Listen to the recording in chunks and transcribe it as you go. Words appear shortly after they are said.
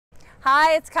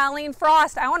Hi, it's Colleen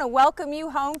Frost. I want to welcome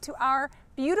you home to our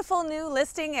beautiful new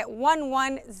listing at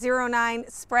 1109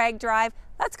 Sprague Drive.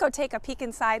 Let's go take a peek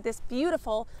inside this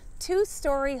beautiful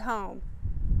two-story home.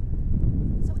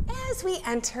 So as we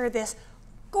enter this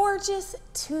gorgeous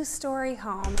two-story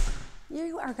home,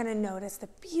 you are going to notice the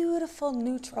beautiful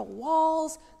neutral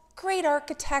walls, great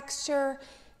architecture.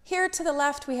 Here to the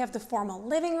left we have the formal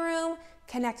living room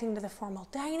connecting to the formal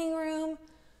dining room.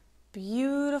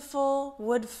 Beautiful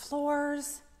wood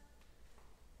floors.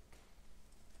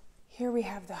 Here we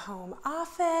have the home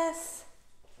office.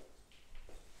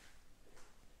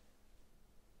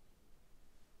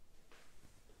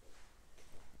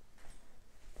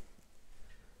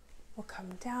 We'll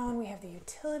come down, we have the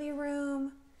utility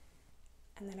room,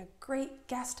 and then a great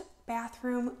guest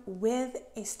bathroom with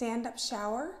a stand-up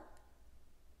shower.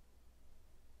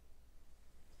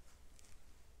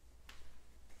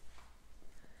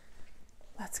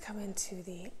 Let's come into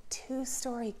the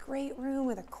two-story great room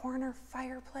with a corner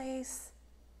fireplace.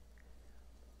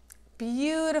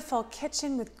 Beautiful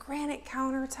kitchen with granite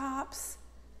countertops.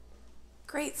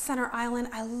 Great center island.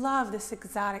 I love this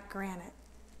exotic granite.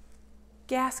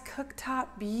 Gas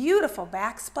cooktop, beautiful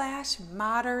backsplash,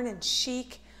 modern and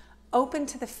chic, open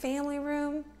to the family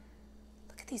room.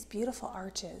 Look at these beautiful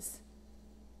arches.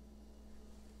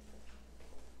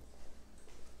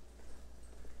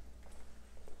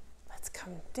 Let's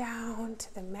come down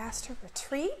to the master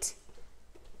retreat.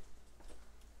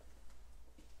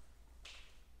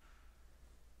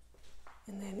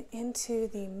 And then into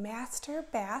the master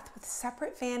bath with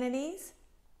separate vanities,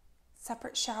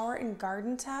 separate shower and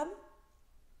garden tub.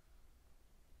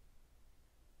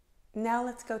 Now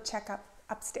let's go check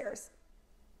upstairs.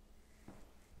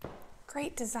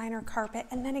 Great designer carpet,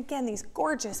 and then again these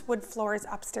gorgeous wood floors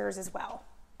upstairs as well.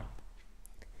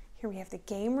 Here we have the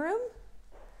game room.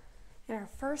 In our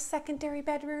first secondary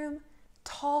bedroom,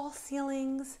 tall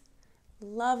ceilings,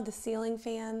 love the ceiling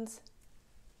fans.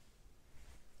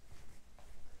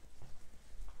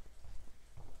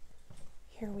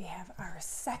 Here we have our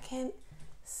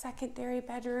secondary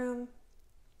bedroom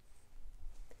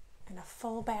and a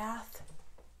full bath.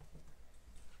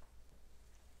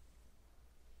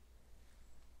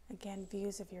 Again,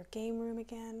 views of your game room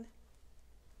again.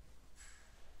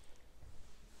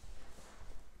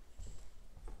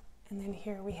 And then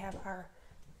here we have our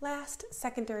last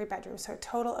secondary bedroom, so a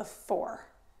total of 4.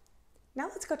 Now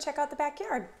let's go check out the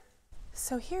backyard.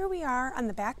 So here we are on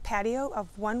the back patio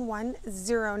of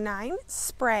 1109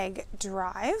 Sprague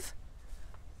Drive.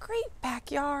 Great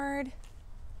backyard.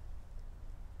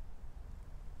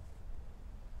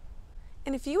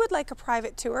 And if you would like a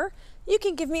private tour, you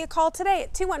can give me a call today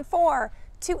at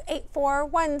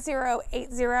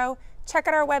 214-284-1080. Check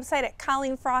out our website at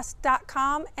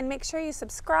colleenfrost.com and make sure you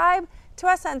subscribe to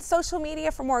us on social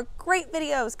media for more great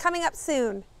videos coming up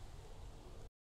soon.